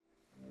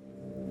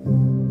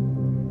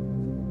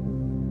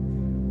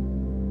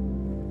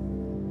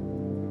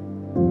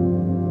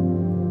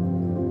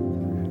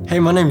Hey,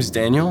 my name is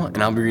Daniel,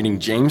 and I'll be reading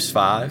James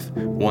 5,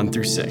 1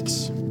 through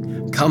 6.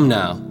 Come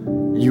now,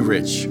 you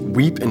rich,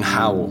 weep and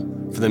howl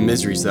for the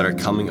miseries that are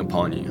coming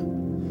upon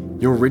you.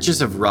 Your riches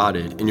have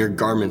rotted, and your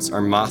garments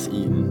are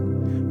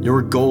moth-eaten.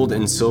 Your gold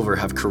and silver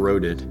have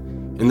corroded,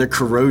 and their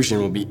corrosion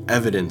will be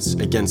evidence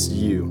against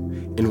you,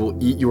 and will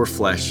eat your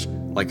flesh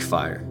like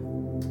fire.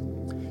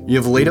 You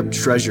have laid up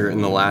treasure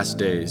in the last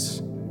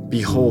days.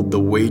 Behold, the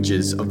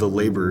wages of the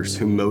laborers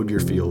who mowed your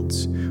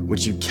fields,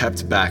 which you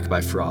kept back by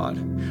fraud,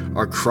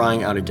 are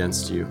crying out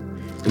against you,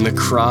 and the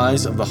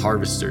cries of the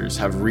harvesters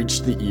have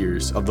reached the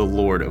ears of the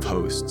Lord of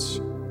hosts.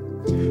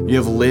 You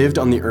have lived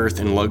on the earth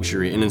in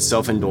luxury and in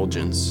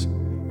self-indulgence.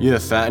 You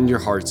have fattened your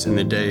hearts in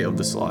the day of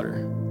the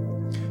slaughter.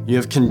 You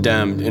have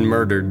condemned and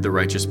murdered the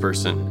righteous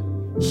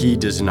person. He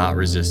does not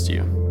resist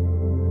you.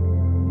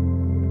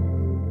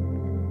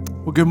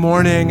 Well, good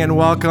morning and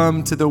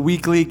welcome to the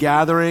weekly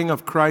gathering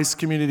of Christ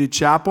Community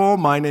Chapel.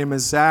 My name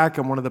is Zach.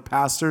 I'm one of the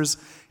pastors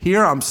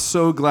here. I'm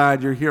so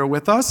glad you're here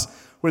with us,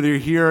 whether you're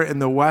here in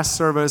the West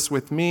service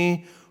with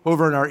me,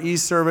 over in our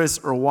East service,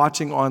 or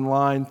watching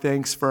online.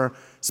 Thanks for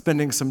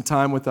spending some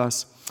time with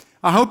us.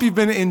 I hope you've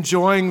been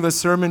enjoying the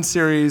sermon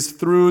series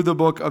through the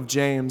book of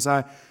James.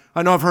 I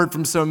know I've heard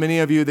from so many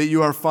of you that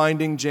you are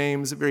finding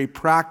James very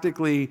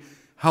practically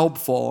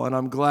helpful, and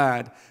I'm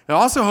glad. I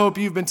also hope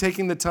you've been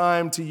taking the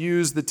time to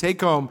use the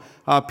take-home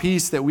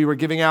piece that we were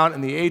giving out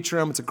in the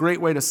atrium. It's a great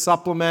way to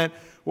supplement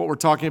what we're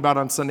talking about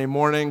on Sunday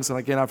mornings, and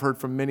again, I've heard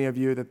from many of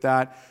you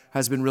that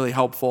has been really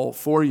helpful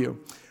for you.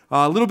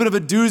 A little bit of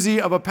a doozy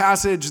of a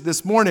passage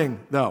this morning,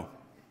 though.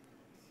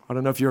 I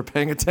don't know if you were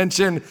paying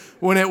attention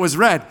when it was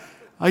read.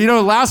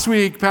 Last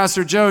week,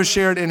 Pastor Joe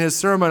shared in his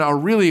sermon a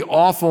really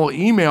awful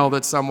email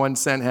that someone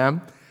sent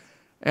him.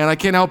 And I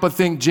can't help but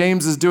think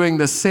James is doing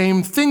the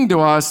same thing to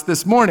us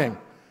this morning.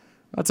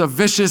 That's a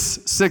vicious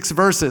 6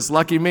 verses.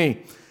 Lucky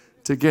me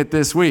to get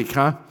this week,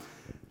 huh?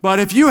 But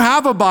if you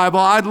have a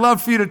Bible, I'd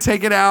love for you to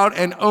take it out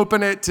and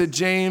open it to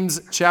James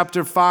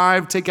chapter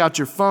 5. Take out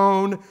your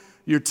phone,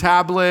 your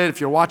tablet.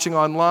 If you're watching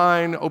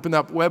online, open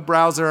up web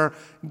browser,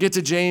 get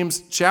to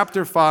James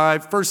chapter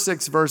 5, first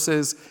 6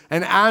 verses.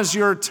 And as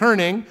you're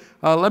turning,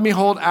 let me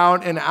hold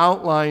out an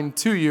outline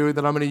to you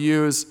that I'm going to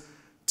use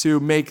to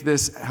make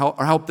this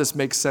help this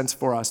make sense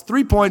for us.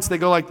 3 points, they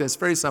go like this,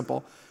 very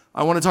simple.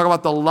 I want to talk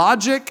about the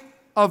logic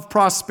of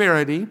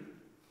prosperity,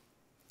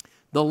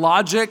 the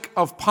logic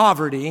of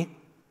poverty,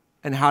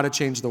 and how to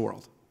change the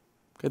world.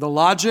 Okay, the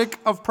logic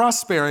of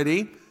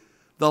prosperity,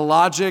 the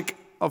logic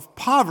of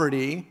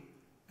poverty,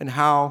 and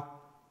how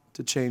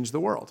to change the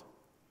world.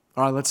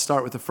 All right, let's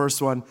start with the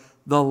first one,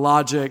 the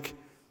logic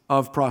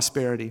of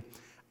prosperity.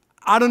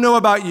 I don't know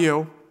about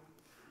you,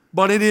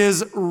 but it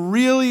is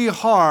really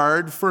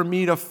hard for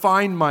me to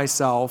find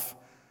myself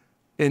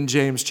in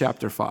James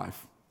chapter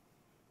 5.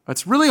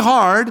 It's really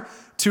hard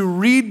to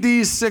read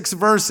these 6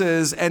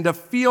 verses and to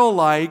feel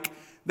like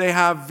they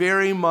have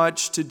very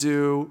much to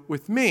do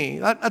with me.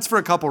 That's for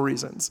a couple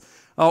reasons.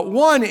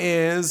 One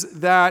is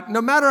that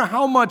no matter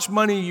how much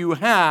money you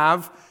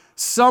have,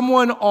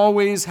 someone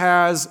always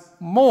has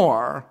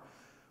more,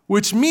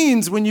 which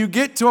means when you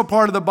get to a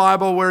part of the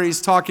Bible where he's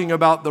talking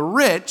about the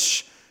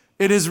rich,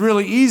 it is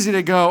really easy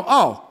to go,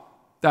 oh,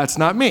 that's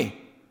not me.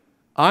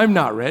 I'm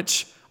not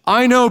rich.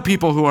 I know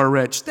people who are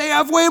rich. They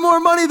have way more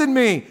money than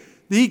me.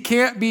 He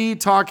can't be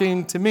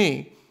talking to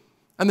me.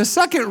 And the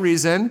second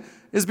reason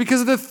is because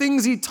of the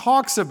things he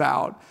talks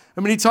about.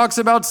 He talks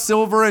about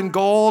silver and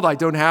gold. I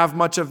don't have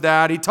much of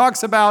that. He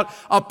talks about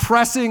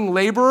oppressing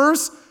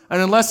laborers.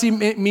 And unless he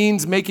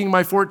means making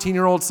my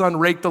 14-year-old son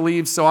rake the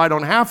leaves so I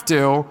don't have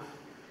to,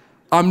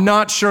 I'm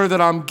not sure that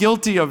I'm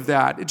guilty of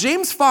that.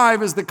 James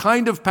 5 is the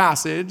kind of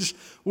passage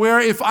where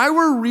if I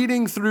were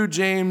reading through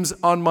James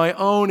on my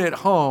own at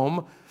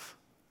home,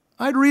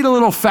 I'd read a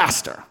little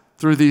faster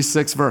through these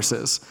 6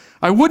 verses.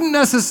 I wouldn't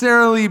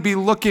necessarily be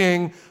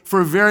looking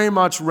for very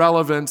much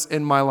relevance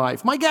in my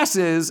life. My guess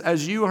is,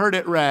 as you heard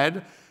it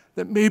read,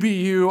 that maybe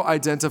you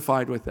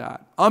identified with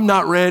that. I'm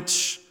not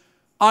rich.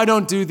 I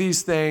don't do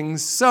these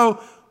things.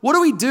 So what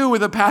do we do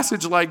with a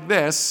passage like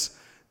this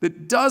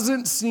that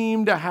doesn't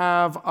seem to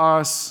have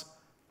us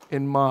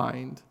in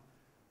mind?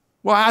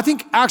 Well, I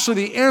think actually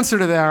the answer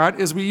to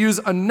that is we use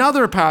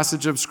another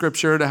passage of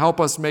Scripture to help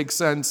us make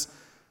sense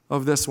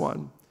of this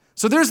one.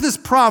 So there's this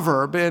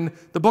proverb in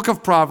the book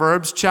of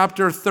Proverbs,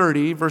 chapter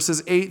 30,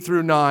 verses 8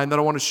 through 9, that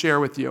I want to share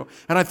with you.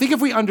 And I think if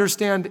we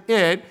understand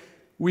it,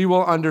 we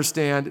will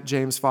understand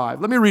James 5.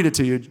 Let me read it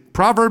to you.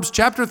 Proverbs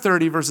chapter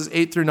 30, verses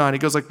 8 through 9. It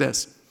goes like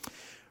this.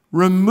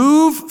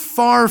 Remove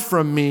far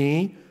from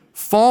me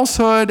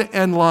falsehood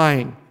and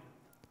lying.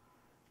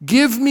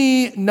 Give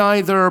me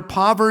neither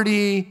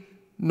poverty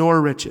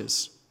nor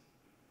riches.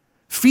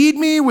 Feed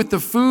me with the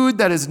food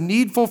that is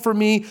needful for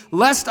me,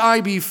 lest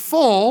I be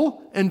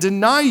full and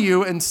deny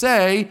you and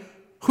say,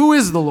 who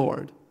is the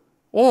Lord?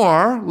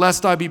 Or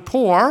lest I be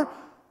poor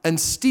and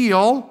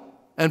steal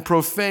and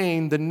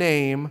profane the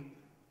name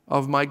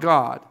of my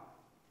God.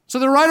 So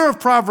the writer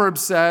of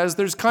Proverbs says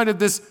there's kind of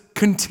this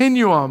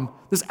continuum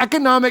this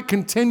economic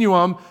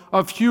continuum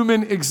of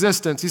human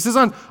existence. He says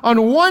on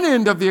one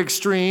end of the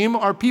extreme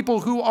are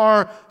people who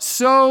are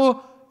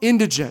so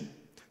indigent,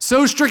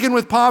 so stricken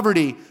with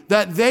poverty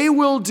that they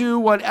will do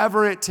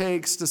whatever it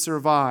takes to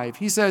survive.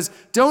 He says,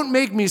 don't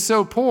make me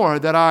so poor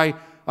that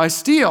I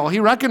steal. He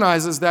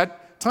recognizes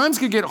that times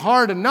could get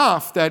hard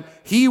enough that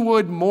he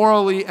would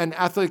morally and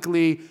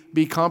ethically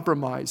be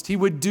compromised. He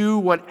would do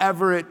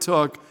whatever it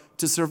took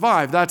to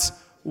survive. That's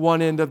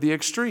one end of the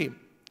extreme.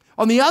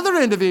 On the other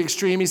end of the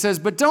extreme, he says,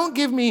 but don't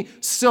give me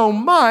so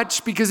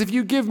much, because if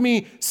you give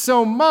me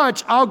so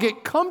much, I'll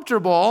get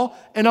comfortable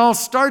and I'll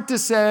start to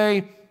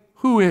say,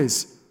 who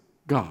is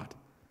God?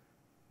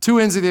 Two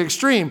ends of the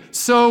extreme.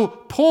 So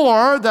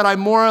poor that I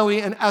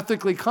morally and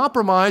ethically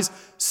compromise,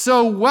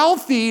 so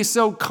wealthy,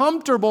 so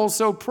comfortable,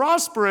 so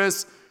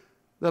prosperous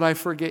that I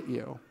forget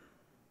you.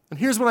 And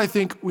here's what I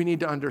think we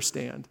need to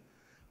understand.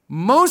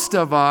 Most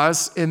of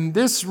us in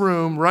this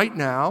room right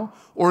now,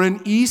 or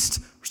in East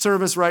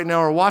service right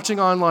now, or watching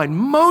online,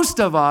 most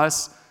of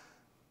us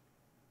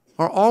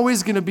are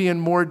always going to be in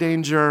more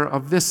danger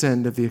of this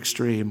end of the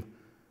extreme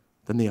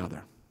than the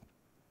other.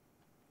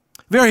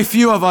 Very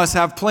few of us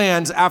have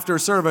plans after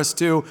service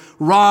to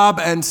rob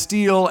and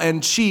steal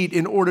and cheat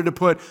in order to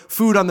put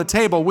food on the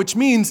table, which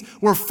means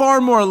we're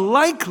far more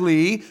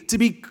likely to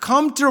be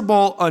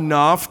comfortable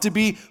enough, to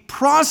be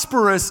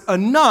prosperous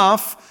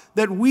enough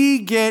that we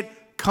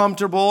get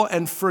comfortable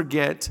and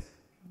forget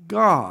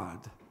God.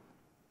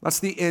 That's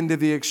the end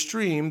of the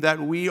extreme that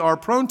we are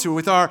prone to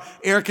with our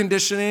air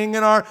conditioning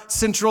and our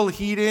central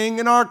heating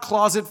and our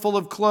closet full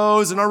of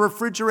clothes and our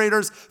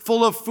refrigerators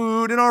full of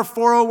food and our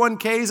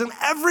 401ks and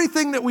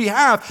everything that we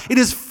have. It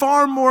is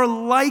far more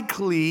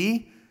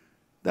likely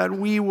that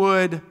we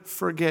would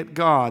forget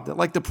God. That,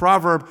 like the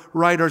proverb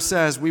writer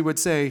says, we would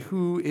say,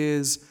 who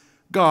is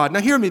God?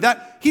 Now hear me,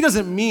 that he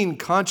doesn't mean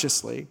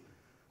consciously.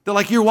 That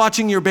like you're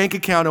watching your bank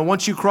account and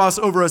once you cross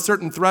over a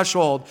certain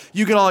threshold,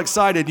 you get all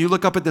excited. You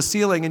look up at the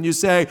ceiling and you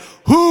say,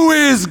 who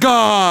is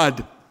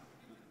God?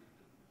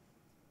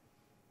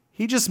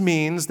 He just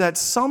means that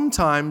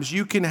sometimes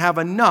you can have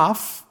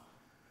enough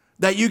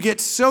that you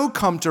get so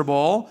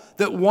comfortable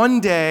that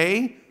one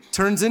day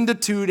turns into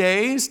 2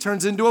 days,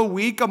 turns into a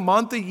week, a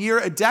month, a year,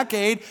 a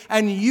decade,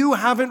 and you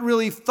haven't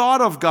really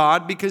thought of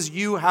God because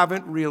you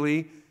haven't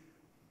really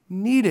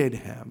needed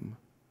him.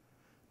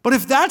 But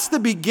if that's the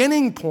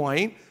beginning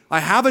point,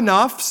 I have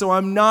enough, so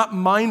I'm not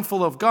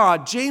mindful of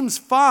God. James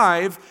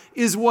 5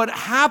 is what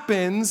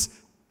happens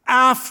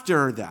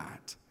after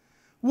that.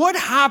 What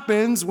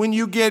happens when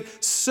you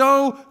get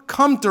so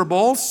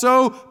comfortable,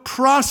 so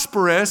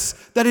prosperous,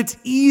 that it's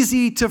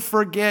easy to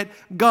forget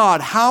God?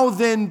 How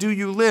then do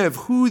you live?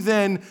 Who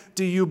then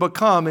do you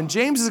become? And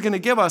James is going to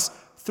give us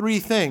 3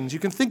 things. You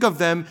can think of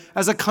them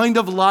as a kind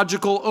of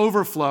logical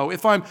overflow.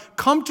 If I'm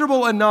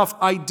comfortable enough,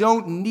 I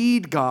don't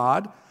need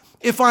God.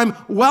 If I'm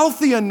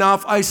wealthy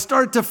enough, I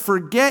start to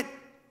forget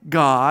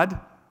God.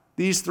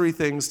 These 3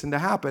 things tend to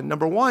happen.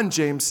 Number 1,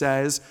 James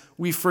says,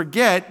 we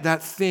forget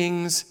that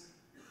things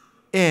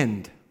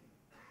end.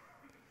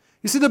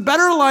 You see, the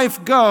better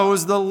life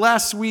goes, the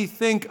less we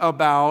think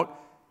about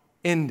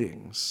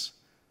endings.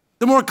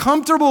 The more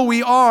comfortable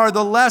we are,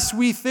 the less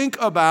we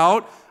think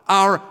about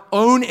our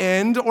own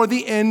end or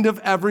the end of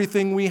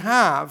everything we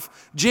have.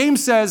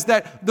 James says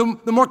that the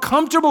more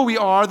comfortable we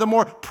are, the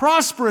more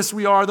prosperous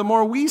we are, the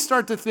more we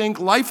start to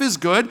think life is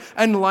good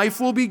and life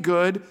will be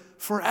good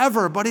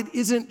forever. But it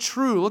isn't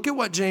true. Look at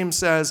what James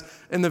says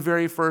in the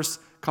very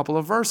first couple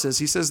of verses.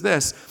 He says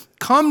this,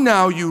 come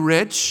now, you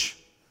rich,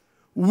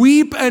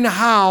 weep and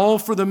howl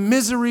for the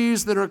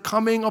miseries that are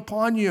coming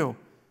upon you.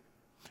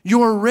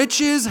 Your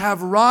riches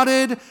have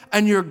rotted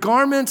and your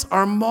garments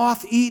are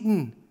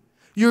moth-eaten.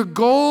 Your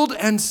gold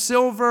and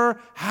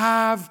silver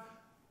have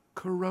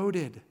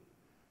corroded.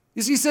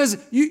 You see, he says,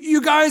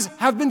 you guys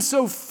have been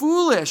so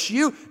foolish.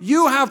 You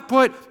have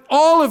put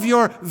all of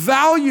your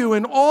value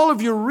and all of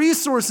your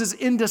resources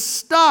into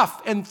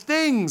stuff and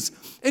things,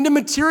 into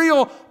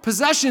material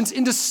possessions,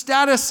 into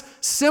status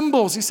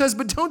symbols. He says,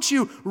 but don't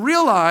you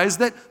realize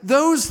that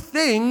those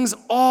things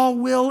all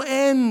will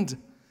end?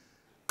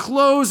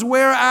 Clothes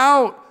wear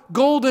out.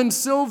 Gold and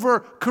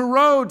silver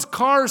corrodes,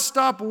 cars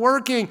stop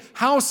working,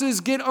 houses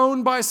get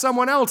owned by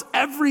someone else.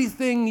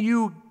 Everything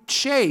you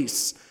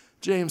chase,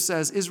 James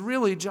says, is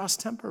really just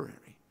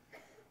temporary.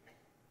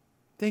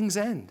 Things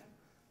end.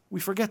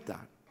 We forget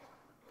that.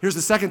 Here's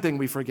the second thing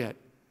we forget.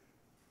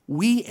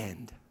 We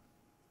end.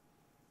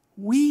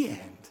 We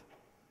end.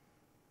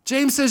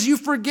 James says you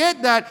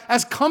forget that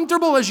as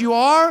comfortable as you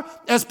are,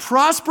 as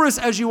prosperous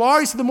as you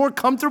are, he said the more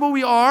comfortable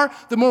we are,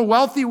 the more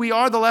wealthy we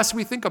are, the less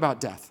we think about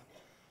death.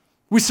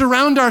 We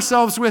surround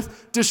ourselves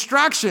with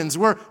distractions.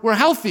 We're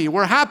healthy.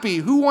 We're happy.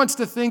 Who wants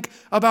to think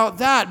about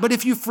that? But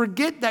if you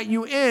forget that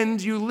you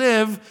end, you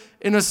live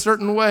in a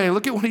certain way.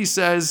 Look at what he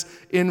says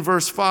in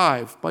verse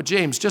 5. But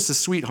James, just a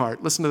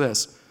sweetheart. Listen to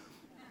this.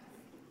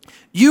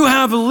 You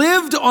have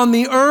lived on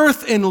the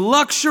earth in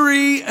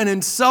luxury and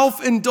in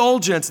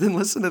self-indulgence. Then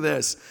listen to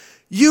this.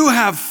 You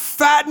have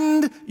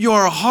fattened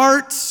your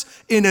hearts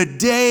in a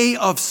day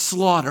of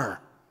slaughter.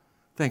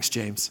 Thanks,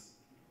 James.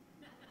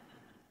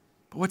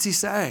 But what's he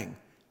saying?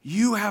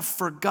 You have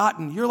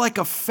forgotten. You're like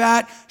a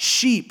fat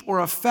sheep or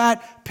a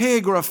fat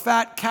pig or a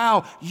fat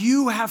cow.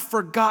 You have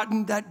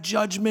forgotten that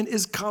judgment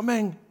is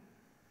coming.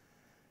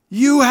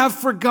 You have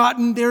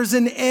forgotten there's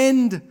an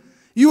end.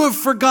 You have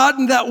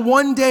forgotten that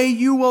one day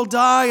you will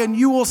die and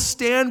you will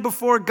stand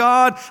before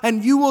God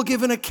and you will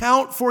give an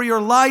account for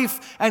your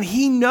life, and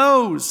He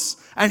knows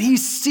and He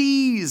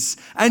sees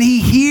and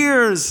He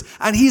hears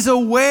and He's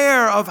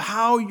aware of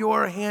how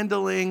you're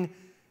handling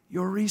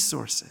your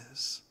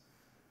resources.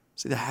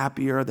 See, the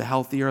happier, the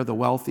healthier, the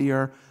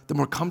wealthier, the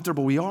more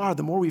comfortable we are,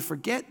 the more we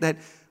forget that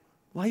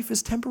life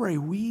is temporary.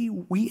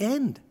 We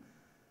end.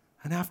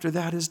 And after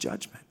that is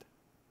judgment.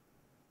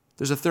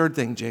 There's a third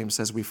thing James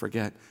says we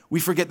forget. We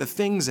forget that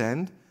things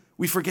end.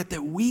 We forget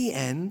that we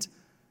end.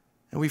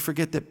 And we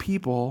forget that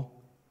people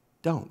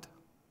don't.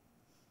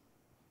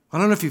 I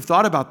don't know if you've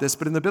thought about this,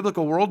 but in the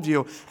biblical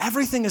worldview,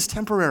 everything is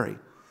temporary.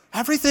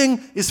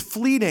 Everything is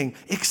fleeting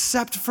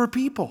except for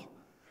people.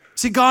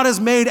 See, God has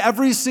made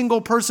every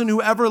single person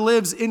who ever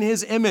lives in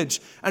His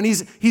image, and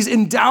He's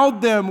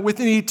endowed them with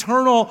an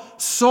eternal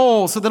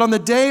soul so that on the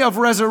day of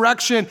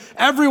resurrection,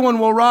 everyone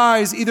will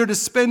rise either to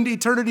spend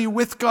eternity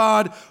with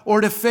God or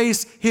to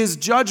face His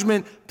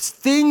judgment.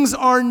 Things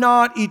are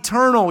not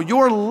eternal.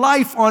 Your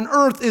life on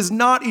earth is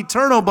not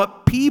eternal,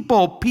 but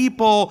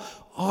people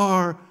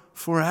are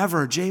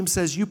forever. James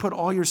says you put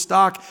all your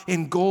stock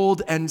in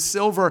gold and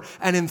silver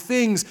and in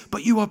things,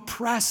 but you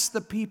oppress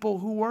the people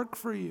who work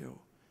for you.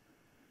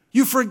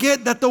 You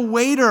forget that the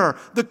waiter,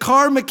 the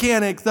car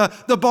mechanic,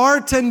 the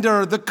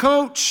bartender, the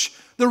coach,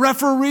 the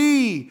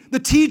referee, the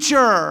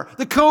teacher,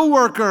 the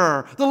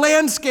coworker, the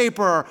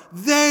landscaper,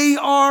 they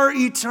are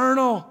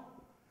eternal.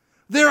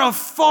 They're of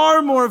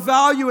far more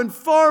value and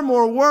far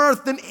more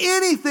worth than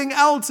anything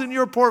else in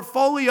your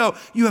portfolio.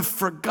 You have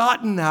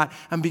forgotten that,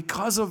 and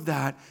because of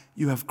that,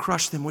 you have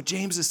crushed them. What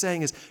James is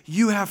saying is,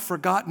 you have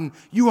forgotten.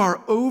 You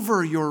are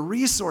over your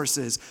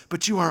resources,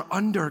 but you are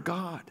under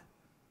God.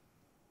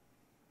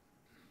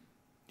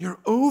 You're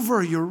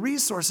over your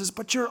resources,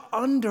 but you're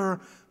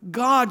under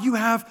God. You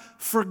have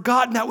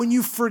forgotten that. When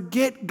you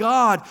forget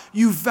God,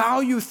 you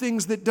value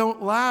things that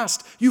don't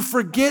last. You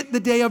forget the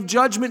day of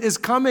judgment is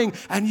coming,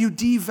 and you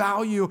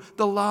devalue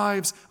the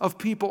lives of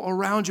people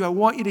around you. I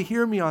want you to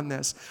hear me on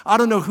this. I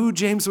don't know who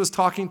James was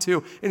talking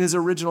to in his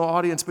original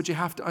audience, but you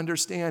have to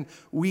understand,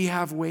 we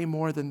have way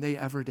more than they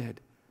ever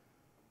did.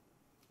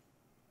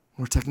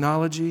 More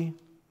technology,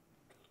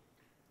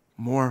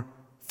 more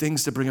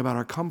things to bring about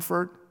our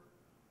comfort,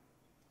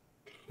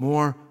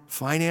 more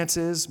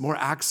finances, more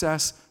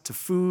access to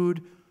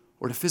food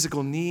or to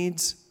physical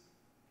needs.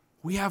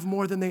 We have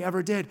more than they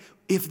ever did.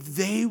 If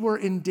they were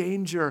in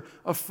danger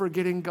of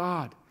forgetting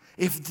God,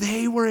 if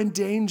they were in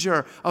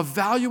danger of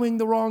valuing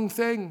the wrong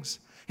things,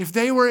 if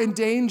they were in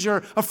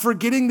danger of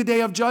forgetting the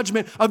day of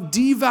judgment, of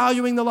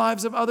devaluing the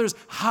lives of others,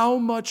 how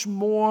much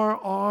more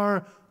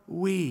are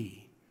we?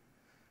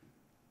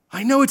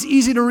 I know it's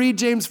easy to read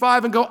James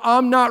 5 and go,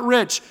 I'm not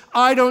rich.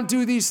 I don't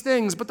do these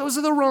things. But those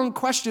are the wrong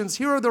questions.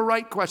 Here are the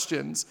right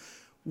questions.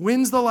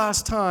 When's the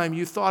last time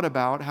you thought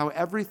about how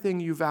everything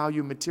you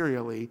value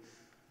materially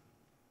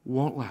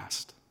won't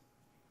last?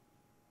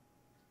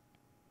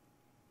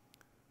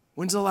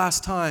 When's the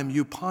last time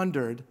you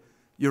pondered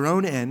your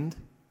own end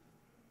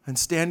and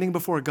standing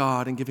before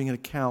God and giving an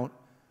account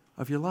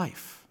of your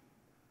life?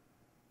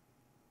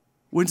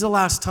 When's the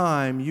last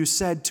time you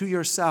said to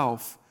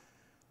yourself,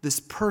 this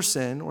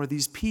person or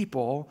these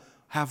people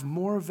have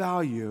more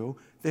value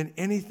than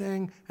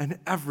anything and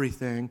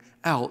everything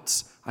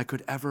else I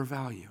could ever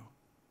value?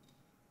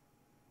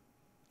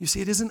 You see,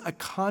 it isn't a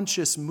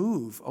conscious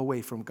move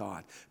away from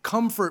God.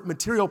 Comfort,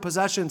 material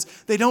possessions,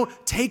 they don't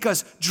take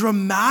us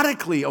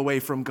dramatically away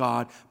from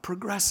God,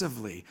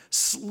 progressively,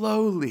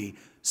 slowly,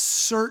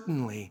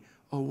 certainly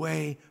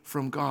away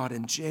from God.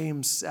 And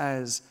James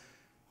says,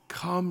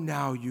 come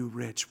now, you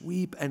rich,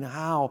 weep and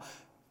howl,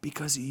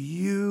 because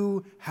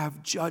you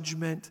have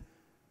judgment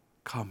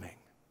coming.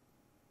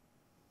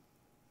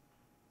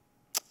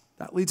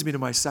 That leads me to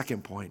my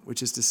second point,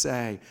 which is to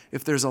say,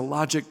 if there's a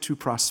logic to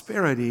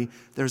prosperity,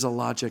 there's a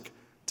logic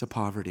to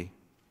poverty.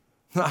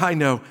 I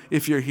know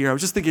if you're here, I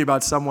was just thinking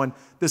about someone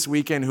this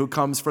weekend who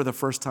comes for the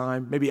first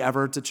time, maybe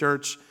ever to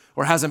church,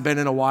 or hasn't been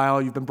in a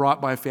while. You've been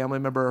brought by a family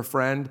member or a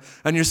friend,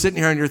 and you're sitting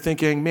here and you're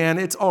thinking, man,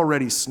 it's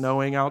already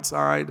snowing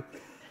outside.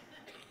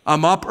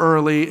 I'm up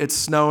early, it's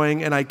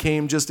snowing, and I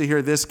came just to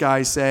hear this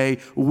guy say,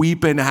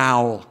 weep and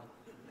howl.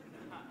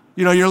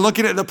 You know, you're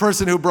looking at the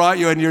person who brought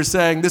you and you're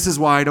saying, this is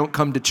why I don't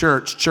come to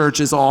church. Church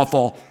is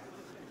awful.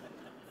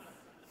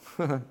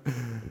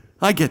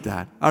 I get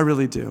that. I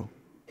really do.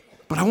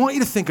 But I want you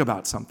to think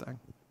about something.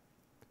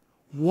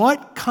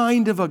 What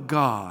kind of a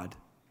God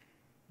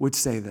would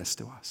say this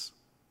to us?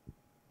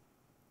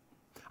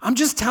 I'm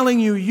just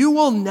telling you, you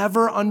will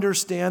never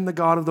understand the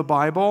God of the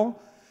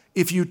Bible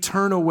if you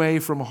turn away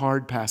from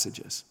hard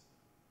passages.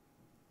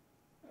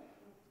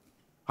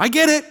 I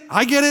get it.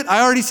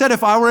 I already said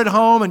if I were at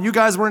home and you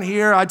guys weren't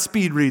here, I'd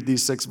speed read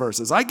these 6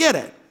 verses. I get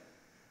it.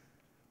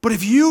 But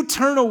if you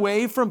turn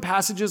away from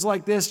passages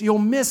like this, you'll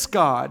miss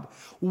God.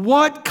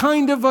 What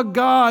kind of a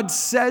God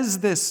says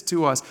this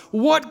to us?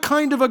 What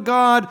kind of a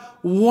God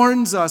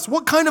warns us?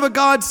 What kind of a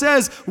God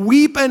says,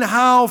 weep and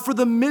howl for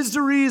the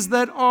miseries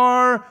that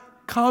are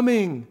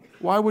coming?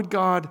 Why would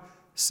God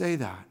say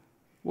that?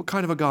 What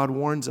kind of a God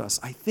warns us?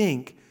 I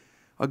think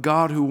a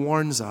God who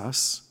warns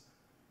us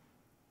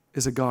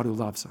is a God who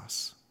loves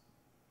us.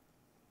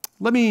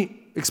 Let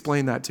me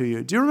explain that to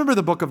you. Do you remember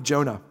the book of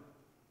Jonah?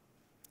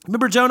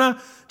 Remember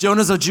Jonah?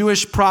 Jonah's a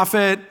Jewish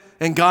prophet,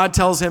 and God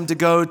tells him to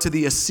go to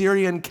the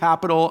Assyrian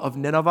capital of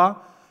Nineveh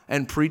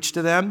and preach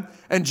to them.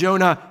 And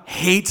Jonah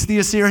hates the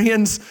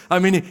Assyrians. I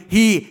mean,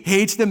 he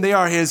hates them. They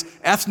are his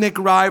ethnic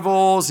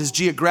rivals, his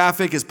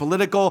geographic, his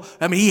political.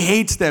 I mean, he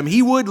hates them.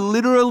 He would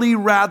literally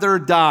rather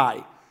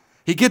die.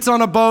 He gets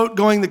on a boat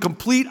going the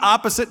complete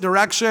opposite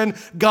direction.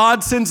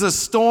 God sends a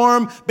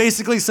storm,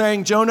 basically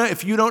saying, Jonah,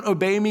 if you don't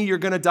obey me, you're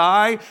going to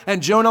die.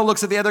 And Jonah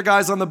looks at the other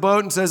guys on the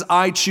boat and says,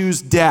 I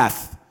choose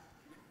death.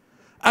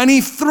 And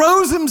he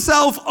throws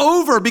himself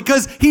over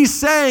because he's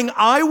saying,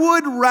 I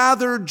would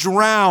rather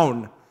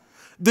drown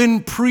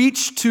than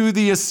preach to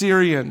the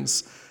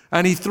Assyrians.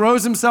 And he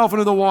throws himself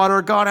into the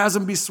water. God has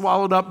him be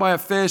swallowed up by a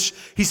fish.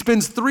 He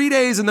spends 3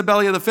 days in the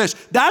belly of the fish.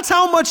 That's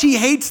how much he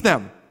hates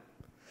them.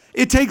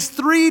 It takes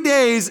 3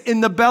 days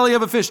in the belly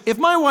of a fish. If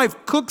my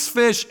wife cooks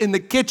fish in the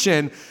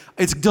kitchen,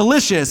 it's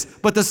delicious,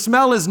 but the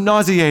smell is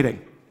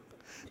nauseating.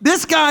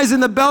 This guy's in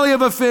the belly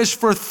of a fish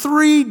for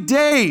 3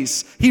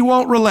 days. He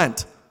won't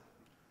relent.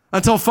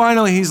 Until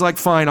finally he's like,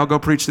 fine, I'll go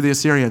preach to the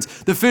Assyrians.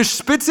 The fish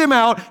spits him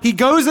out. He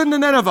goes into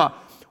Nineveh.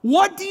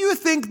 What do you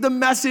think the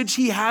message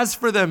he has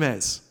for them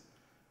is?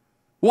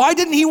 Why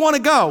didn't he want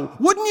to go?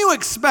 Wouldn't you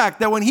expect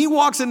that when he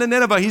walks into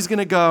Nineveh, he's going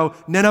to go,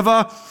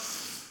 Nineveh,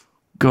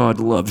 God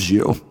loves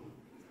you.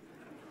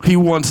 He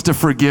wants to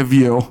forgive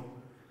you.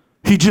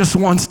 He just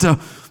wants to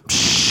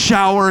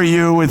shower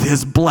you with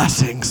his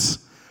blessings.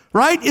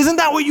 Right? Isn't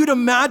that what you'd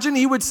imagine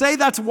he would say?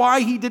 That's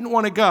why he didn't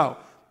want to go.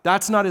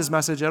 That's not his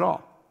message at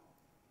all.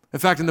 In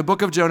fact, in the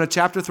book of Jonah,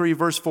 chapter 3,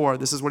 verse 4,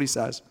 this is what he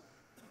says.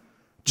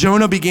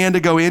 Jonah began to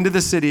go into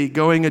the city,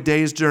 going a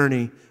day's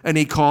journey, and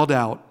he called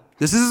out.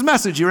 This is his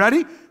message. You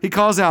ready? He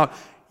calls out,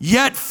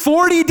 yet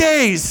 40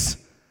 days,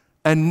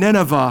 and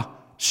Nineveh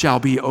shall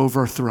be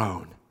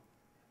overthrown.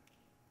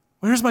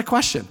 Well, here's my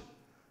question.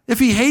 If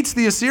he hates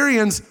the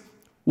Assyrians,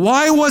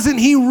 why wasn't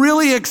he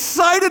really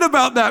excited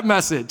about that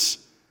message?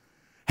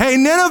 Hey,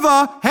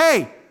 Nineveh,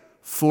 hey,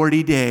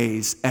 40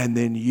 days, and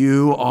then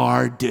you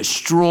are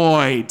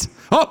destroyed.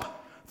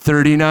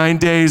 39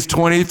 days,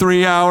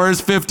 23 hours,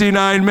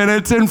 59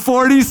 minutes, and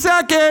 40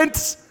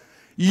 seconds.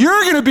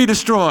 You're going to be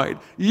destroyed.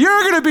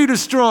 You're going to be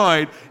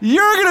destroyed.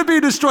 You're going to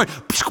be destroyed.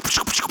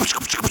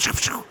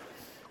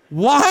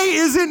 Why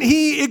isn't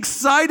he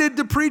excited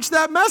to preach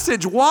that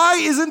message? Why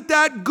isn't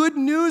that good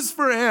news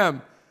for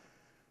him?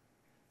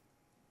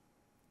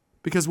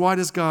 Because why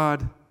does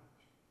God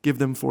give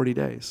them 40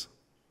 days?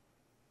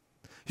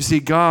 You see,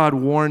 God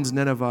warns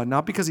Nineveh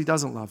not because he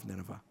doesn't love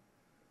Nineveh,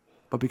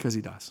 but because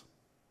he does.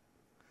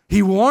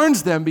 He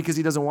warns them because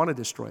he doesn't want to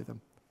destroy them.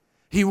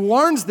 He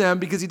warns them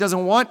because he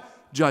doesn't want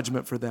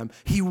judgment for them.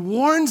 He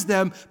warns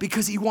them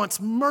because he wants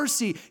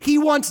mercy. He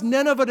wants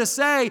Nineveh to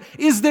say,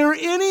 is there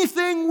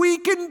anything we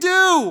can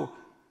do?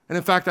 And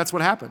in fact, that's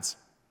what happens.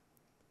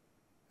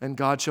 And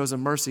God shows him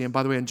mercy. And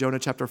by the way, in Jonah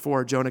chapter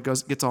 4, Jonah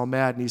gets all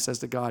mad and he says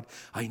to God,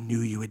 I knew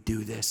you would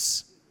do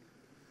this.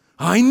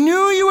 I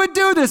knew you would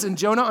do this. And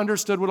Jonah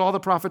understood what all the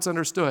prophets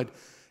understood.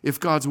 If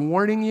God's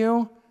warning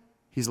you,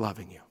 he's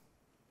loving you.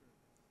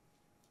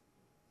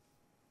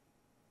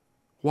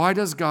 Why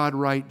does God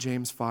write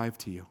James 5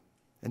 to you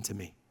and to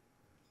me?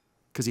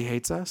 Because he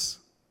hates us?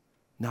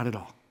 Not at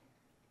all.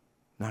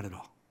 Not at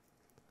all.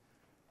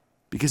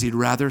 Because he'd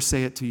rather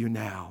say it to you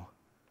now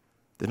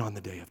than on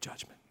the day of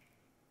judgment.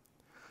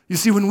 You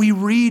see, when we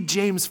read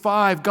James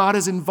 5, God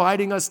is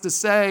inviting us to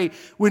say,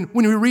 when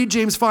we read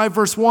James 5,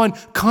 verse 1,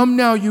 come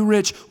now, you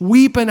rich,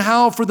 weep and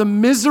howl for the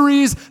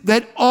miseries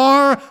that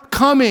are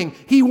coming.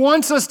 He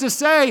wants us to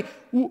say,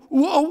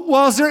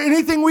 well, is there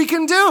anything we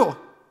can do?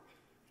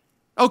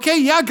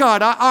 Okay, yeah,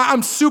 God,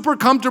 I'm super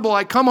comfortable.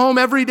 I come home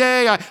every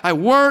day. I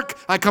work.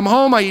 I come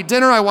home. I eat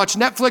dinner. I watch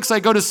Netflix. I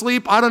go to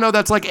sleep. I don't know.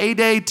 That's like a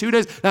day, 2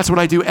 days. That's what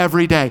I do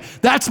every day.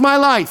 That's my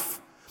life.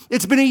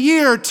 It's been a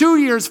year, 2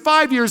 years,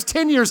 5 years,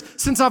 10 years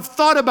since I've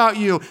thought about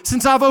you,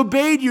 since I've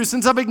obeyed you,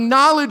 since I've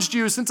acknowledged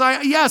you,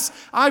 yes,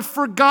 I've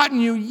forgotten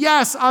you.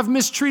 Yes, I've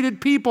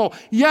mistreated people.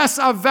 Yes,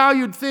 I've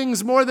valued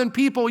things more than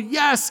people.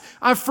 Yes,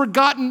 I've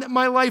forgotten that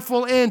my life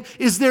will end.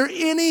 Is there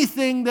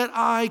anything that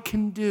I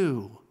can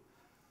do?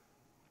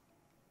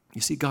 You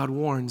see, God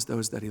warns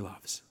those that he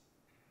loves.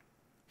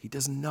 He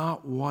does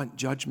not want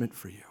judgment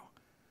for you.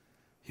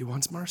 He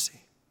wants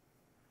mercy.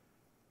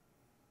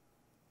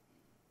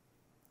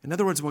 In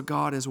other words, what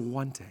God is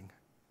wanting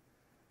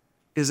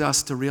is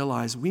us to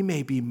realize we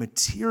may be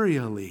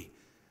materially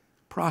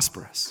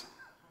prosperous,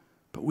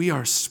 but we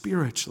are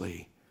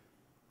spiritually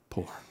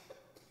poor.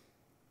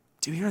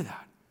 Do you hear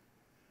that?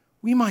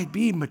 We might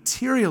be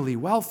materially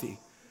wealthy,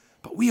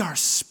 but we are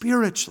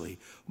spiritually,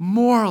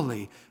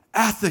 morally,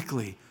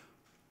 ethically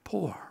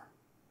poor.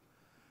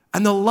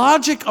 And the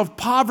logic of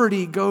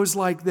poverty goes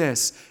like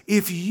this.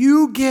 If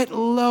you get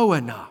low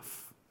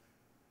enough,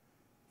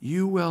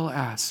 you will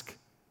ask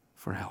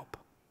for help.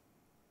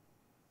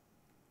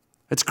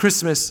 It's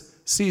Christmas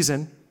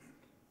season.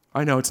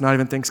 I know it's not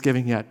even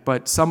Thanksgiving yet,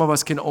 but some of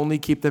us can only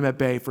keep them at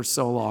bay for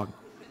so long.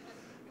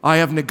 I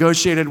have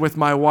negotiated with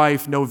my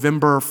wife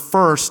November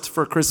 1st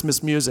for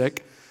Christmas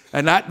music.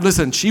 And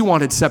listen, she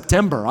wanted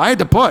September. I had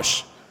to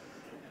push.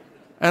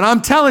 And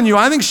I'm telling you,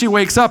 I think she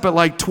wakes up at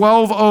like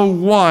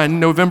 12:01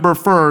 November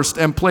 1st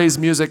and plays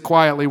music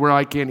quietly where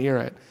I can't hear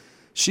it.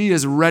 She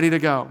is ready to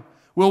go.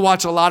 We'll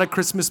watch a lot of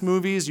Christmas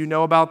movies. You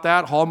know about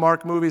that.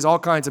 Hallmark movies, all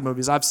kinds of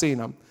movies. I've seen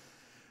them.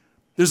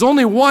 There's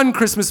only one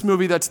Christmas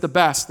movie that's the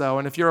best, though.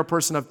 And if you're a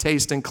person of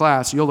taste and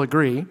class, you'll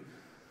agree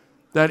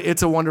that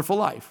It's a Wonderful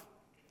Life.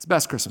 It's the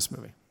best Christmas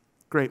movie.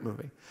 Great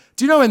movie.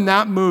 Do you know in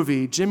that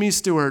movie, Jimmy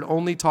Stewart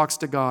only talks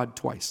to God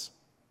twice?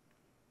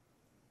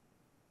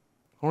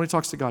 Only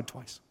talks to God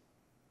twice.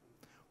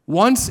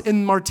 Once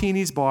in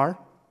Martini's bar,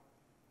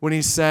 when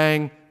he's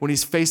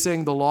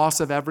facing the loss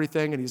of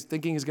everything and he's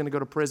thinking he's going to go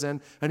to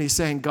prison, and he's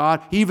saying,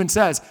 God, he even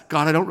says,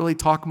 God, I don't really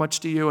talk much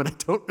to you, and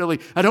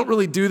I don't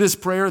really do this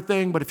prayer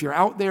thing, but if you're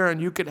out there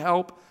and you could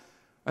help.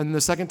 And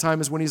the second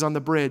time is when he's on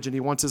the bridge and he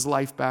wants his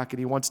life back and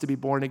he wants to be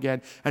born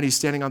again, and he's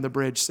standing on the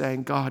bridge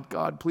saying,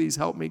 God, please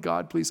help me.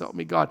 God, please help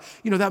me. God.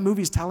 You know, that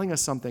movie's telling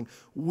us something.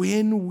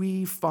 When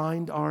we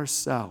find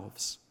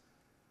ourselves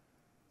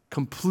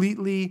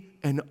completely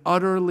and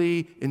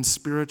utterly in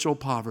spiritual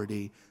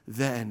poverty,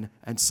 then,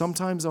 and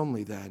sometimes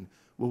only then,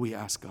 will we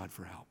ask God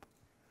for help.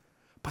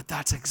 But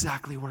that's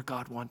exactly where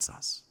God wants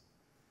us.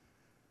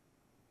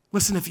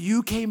 Listen, if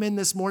you came in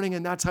this morning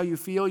and that's how you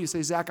feel, you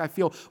say, Zach, I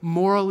feel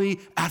morally,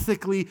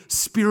 ethically,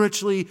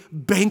 spiritually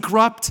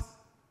bankrupt,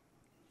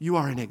 you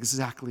are in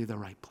exactly the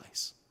right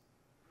place.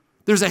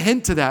 There's a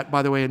hint to that,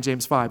 by the way, in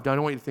James 5. I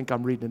don't want you to think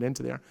I'm reading it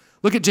into there.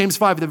 Look at James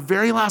 5, the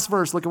very last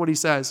verse. Look at what he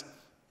says.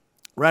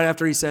 Right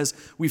after he says,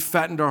 we've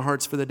fattened our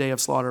hearts for the day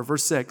of slaughter.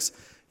 Verse 6,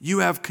 you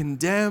have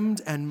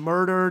condemned and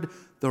murdered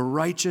the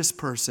righteous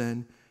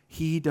person.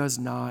 He does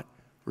not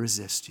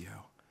resist you.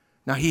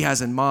 Now, he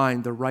has in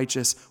mind the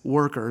righteous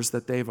workers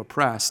that they've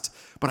oppressed,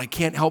 but I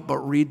can't help but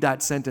read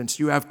that sentence.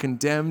 You have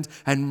condemned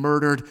and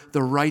murdered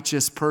the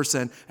righteous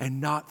person and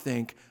not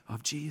think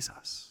of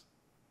Jesus.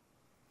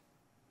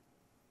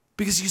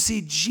 Because you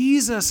see,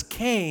 Jesus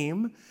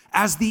came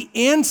as the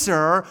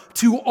answer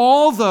to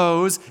all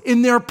those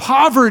in their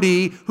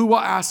poverty who will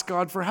ask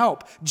God for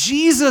help.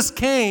 Jesus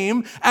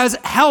came as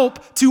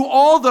help to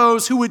all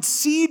those who would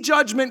see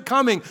judgment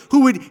coming,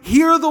 who would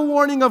hear the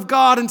warning of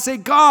God and say,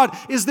 God,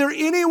 is there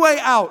any way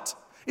out?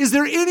 Is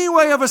there any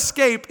way of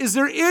escape? Is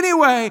there any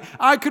way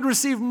I could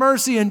receive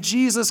mercy? And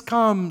Jesus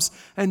comes,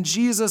 and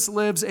Jesus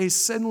lives a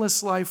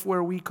sinless life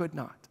where we could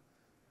not.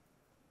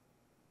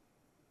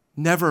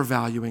 Never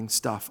valuing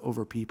stuff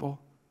over people.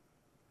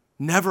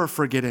 Never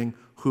forgetting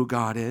who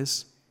God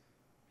is.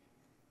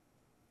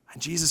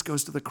 And Jesus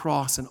goes to the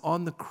cross, and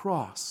on the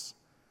cross,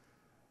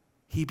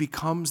 he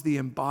becomes the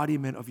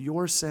embodiment of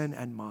your sin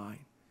and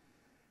mine.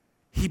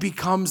 He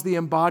becomes the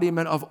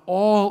embodiment of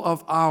all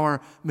of our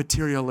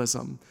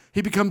materialism.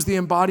 He becomes the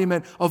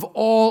embodiment of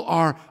all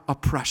our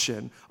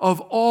oppression,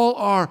 of all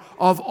our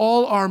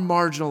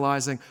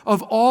marginalizing,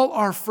 of all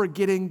our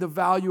forgetting the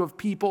value of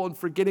people and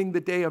forgetting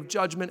the day of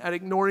judgment and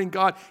ignoring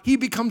God. He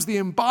becomes the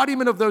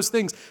embodiment of those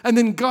things. And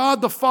then God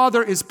the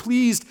Father is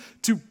pleased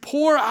to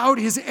pour out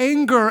his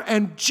anger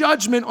and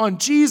judgment on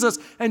Jesus,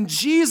 and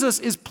Jesus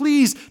is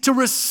pleased to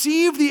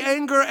receive the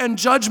anger and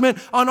judgment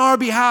on our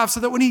behalf so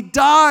that when he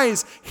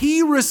dies,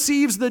 he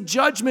receives the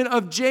judgment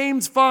of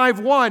James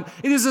 5:1.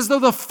 It is as though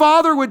the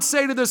Father would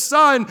say to the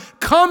Son,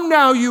 come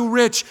now, you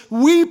rich,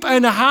 weep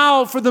and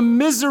howl for the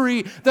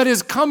misery that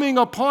is coming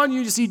upon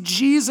you. You see,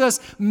 Jesus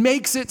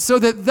makes it so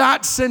that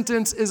that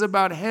sentence is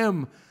about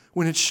him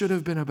when it should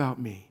have been about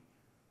me.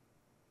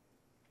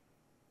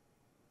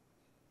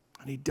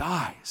 And he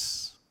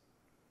dies.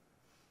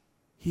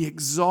 He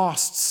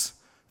exhausts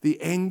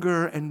the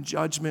anger and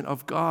judgment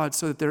of God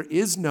so that there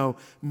is no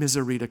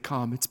misery to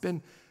come. It's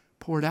been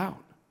poured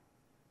out.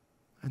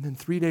 And then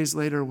 3 days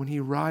later, when he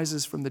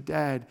rises from the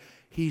dead,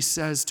 he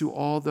says to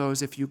all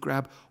those, if you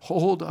grab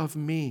hold of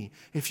me,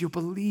 if you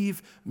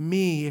believe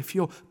me, if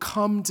you'll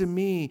come to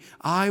me,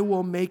 I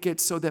will make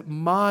it so that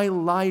my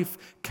life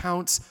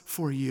counts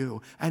for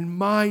you and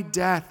my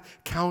death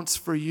counts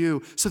for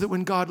you, so that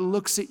when God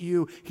looks at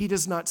you, he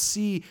does not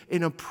see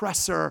an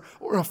oppressor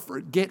or a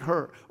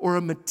forgetter or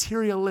a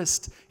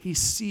materialist. He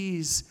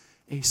sees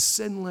a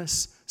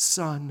sinless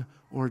son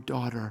or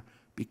daughter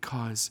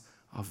because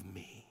of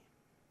me.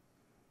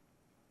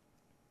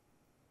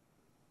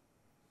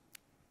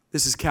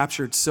 This is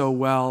captured so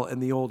well in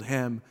the old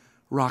hymn,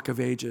 Rock of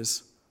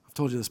Ages. I've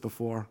told you this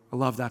before. I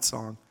love that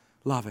song.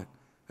 Love it.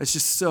 It's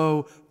just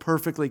so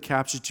perfectly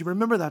captured. Do you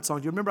remember that song?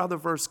 Do you remember how the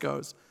verse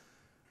goes?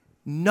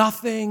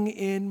 Nothing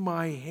in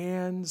my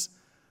hands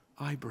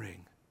I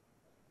bring.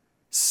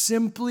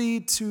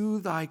 Simply to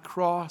thy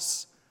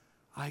cross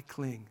I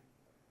cling.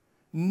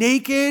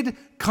 Naked,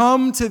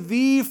 come to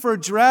thee for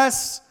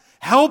dress.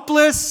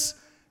 Helpless,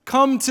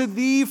 come to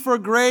thee for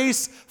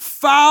grace.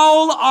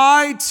 Foul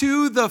I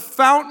to the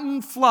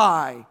fountain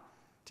fly.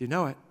 Do you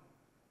know it?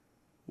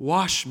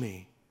 Wash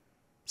me,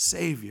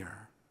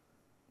 Savior,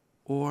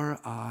 or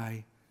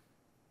I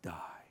die.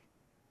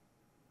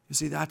 You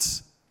see,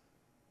 that's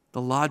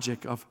the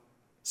logic of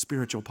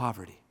spiritual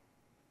poverty.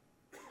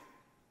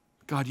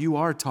 God, you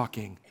are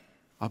talking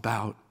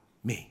about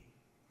me.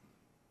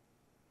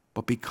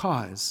 But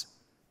because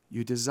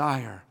you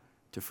desire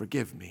to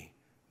forgive me,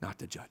 not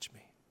to judge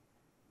me.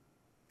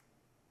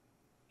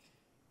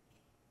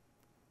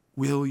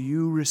 Will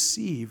you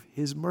receive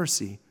his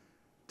mercy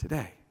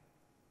today?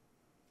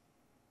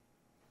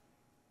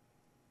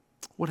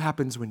 What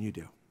happens when you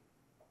do?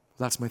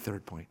 That's my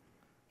third point.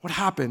 What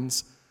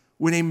happens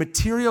when a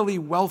materially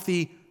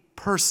wealthy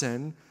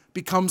person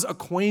becomes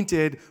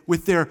acquainted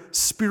with their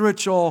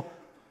spiritual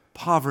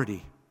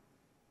poverty?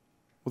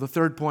 Well, the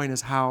third point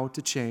is how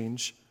to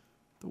change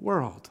the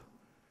world.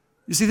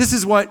 You see, this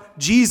is what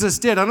Jesus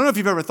did. I don't know if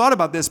you've ever thought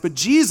about this, but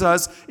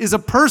Jesus is a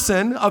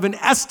person of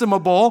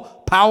inestimable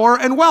power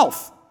and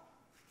wealth.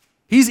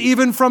 He's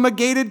even from a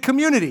gated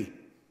community.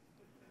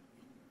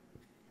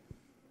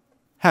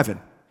 Heaven,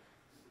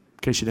 in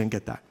case you didn't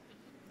get that.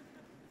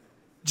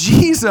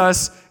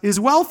 Jesus is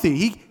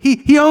wealthy.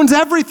 He owns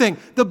everything.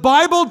 The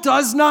Bible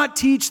does not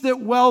teach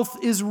that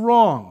wealth is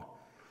wrong.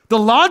 The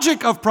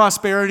logic of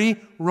prosperity,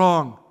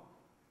 wrong.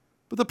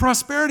 But the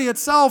prosperity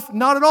itself,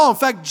 not at all. In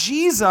fact,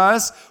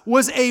 Jesus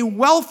was a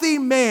wealthy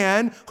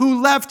man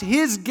who left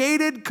his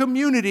gated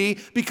community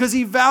because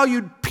he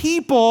valued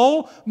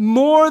people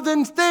more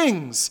than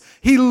things.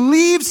 He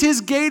leaves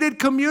his gated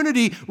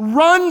community,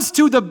 runs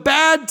to the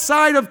bad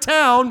side of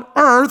town,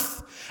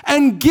 earth,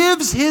 and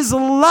gives his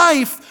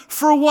life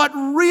for what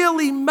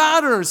really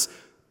matters,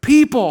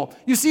 people.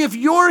 You see, if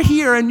you're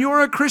here and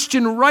you're a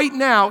Christian right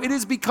now, it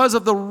is because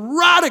of the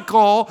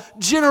radical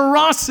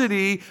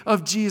generosity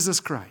of Jesus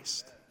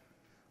Christ.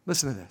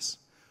 Listen to this.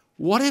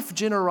 What if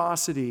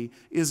generosity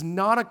is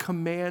not a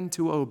command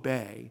to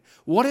obey?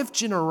 What if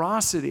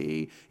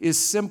generosity is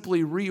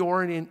simply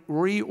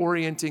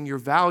reorienting your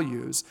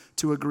values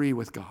to agree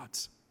with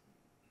God's?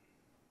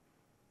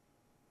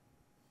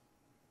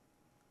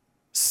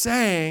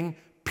 Saying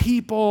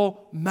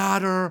people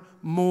matter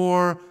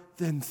more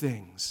than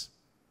things.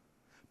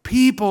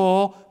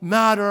 People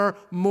matter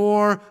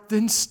more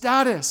than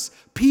status.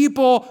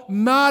 People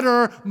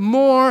matter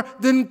more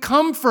than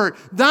comfort.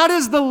 That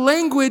is the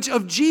language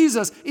of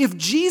Jesus. If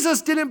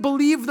Jesus didn't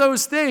believe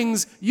those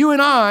things, you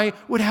and I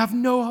would have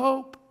no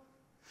hope.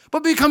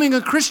 But becoming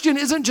a Christian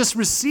isn't just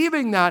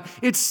receiving that.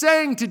 It's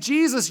saying to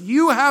Jesus,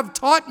 you have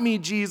taught me,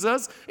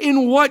 Jesus,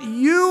 in what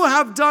you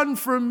have done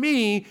for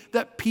me,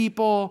 that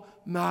people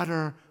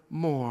matter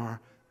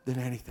more than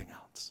anything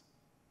else.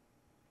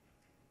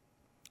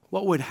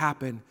 What would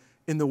happen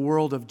in the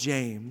world of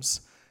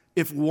James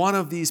if one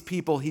of these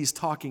people he's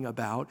talking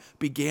about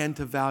began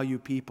to value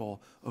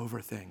people over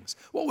things?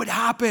 What would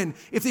happen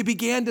if they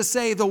began to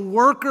say the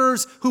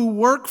workers who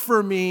work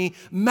for me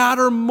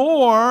matter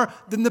more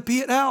than the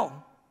P&L?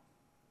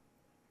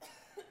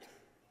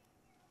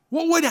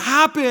 What would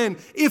happen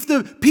if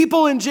the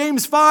people in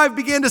James 5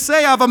 began to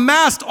say, I've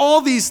amassed all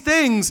these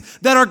things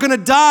that are going to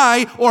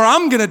die, or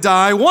I'm going to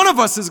die, one of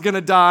us is going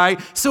to die,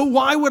 so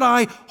why would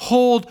I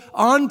hold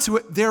on to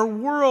it? Their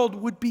world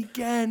would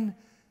begin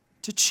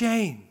to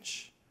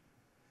change.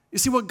 You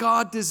see, what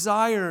God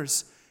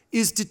desires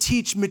is to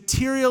teach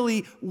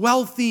materially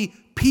wealthy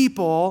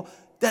people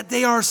that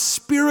they are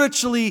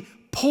spiritually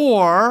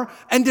poor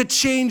and to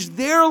change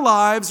their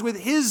lives with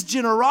his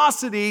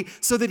generosity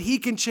so that he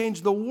can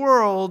change the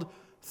world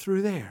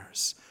through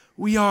theirs.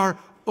 We are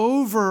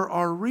over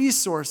our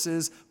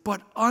resources,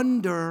 but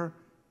under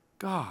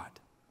God.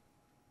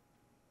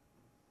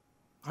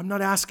 I'm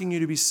not asking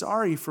you to be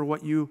sorry for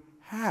what you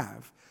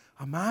have.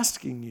 I'm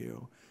asking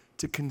you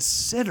to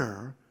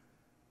consider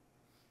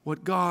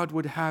what God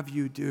would have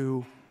you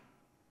do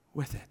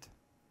with it.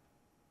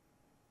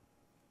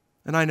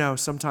 And I know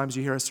sometimes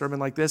you hear a sermon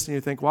like this and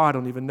you think, well, I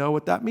don't even know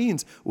what that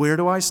means. Where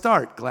do I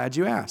start? Glad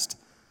you asked.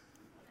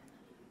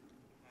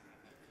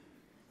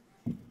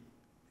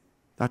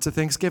 That's a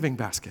Thanksgiving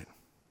basket.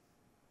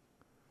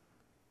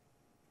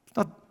 It's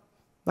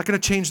not going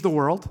to change the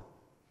world.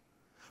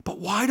 But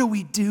why do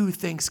we do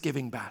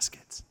Thanksgiving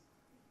baskets?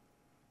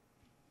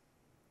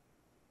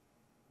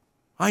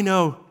 I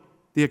know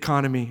the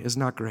economy is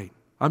not great.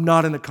 I'm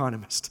not an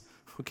economist,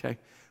 okay?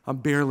 I'm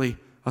barely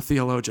a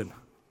theologian.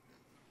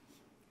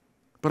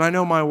 But I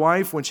know my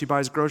wife, when she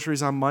buys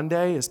groceries on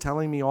Monday, is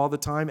telling me all the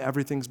time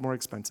everything's more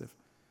expensive.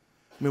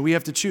 I mean, we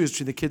have to choose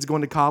between the kids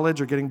going to college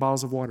or getting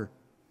bottles of water.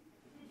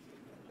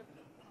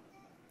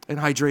 And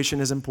hydration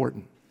is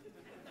important.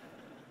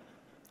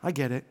 I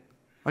get it.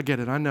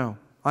 I know.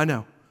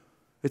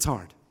 It's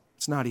hard.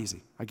 It's not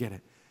easy. I get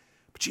it.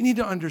 But you need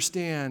to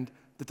understand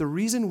that the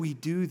reason we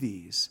do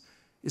these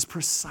is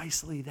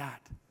precisely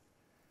that.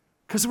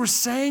 Because we're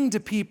saying to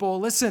people,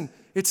 listen,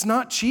 It's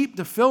not cheap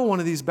to fill one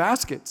of these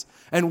baskets.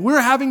 And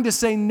we're having to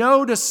say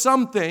no to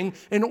something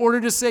in order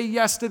to say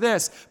yes to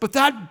this. But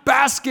that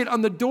basket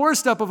on the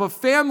doorstep of a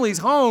family's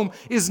home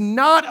is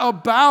not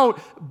about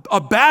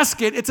a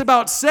basket. It's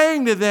about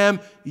saying to them,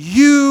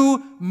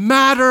 you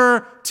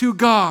matter to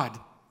God.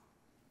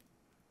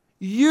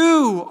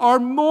 You are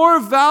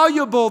more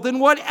valuable than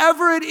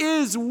whatever it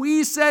is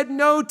we said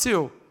no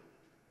to.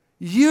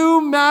 You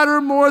matter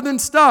more than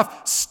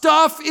stuff.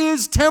 Stuff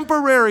is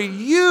temporary.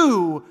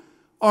 You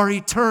are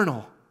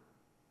eternal.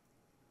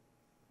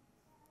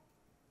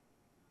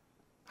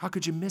 How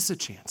could you miss a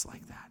chance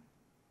like that?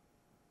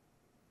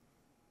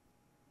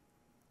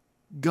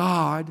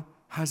 God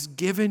has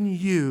given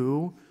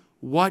you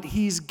what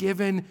He's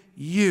given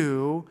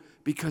you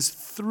because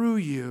through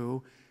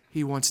you,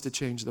 He wants to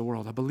change the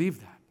world. I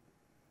believe that.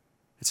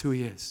 It's who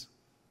He is.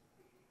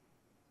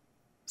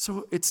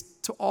 So it's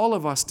to all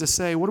of us to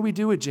say, what do we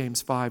do with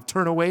James 5?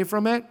 Turn away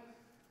from it,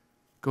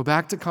 go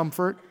back to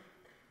comfort,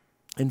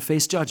 and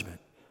face judgment.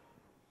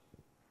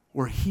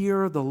 Or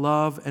hear the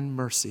love and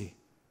mercy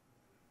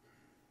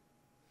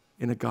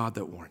in a God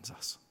that warns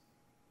us.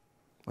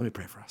 Let me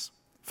pray for us.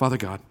 Father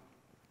God,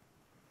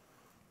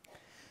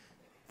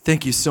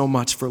 thank you so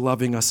much for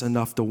loving us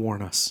enough to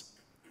warn us.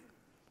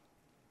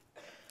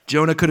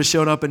 Jonah could have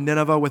shown up in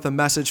Nineveh with a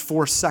message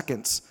 4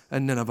 seconds,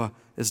 and Nineveh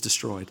is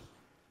destroyed.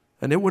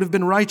 And it would have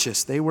been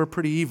righteous. They were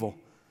pretty evil.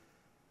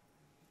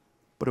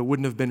 But it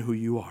wouldn't have been who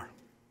you are.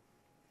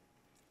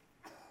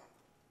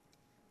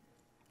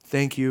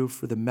 Thank you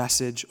for the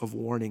message of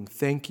warning.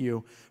 Thank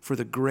you for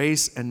the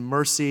grace and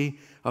mercy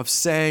of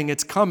saying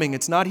it's coming.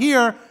 It's not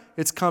here,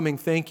 it's coming.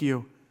 Thank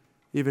you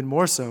even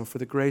more so for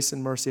the grace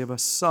and mercy of a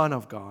Son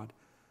of God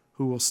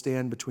who will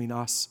stand between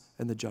us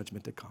and the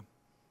judgment to come.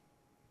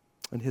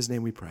 In His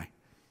name we pray.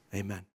 Amen.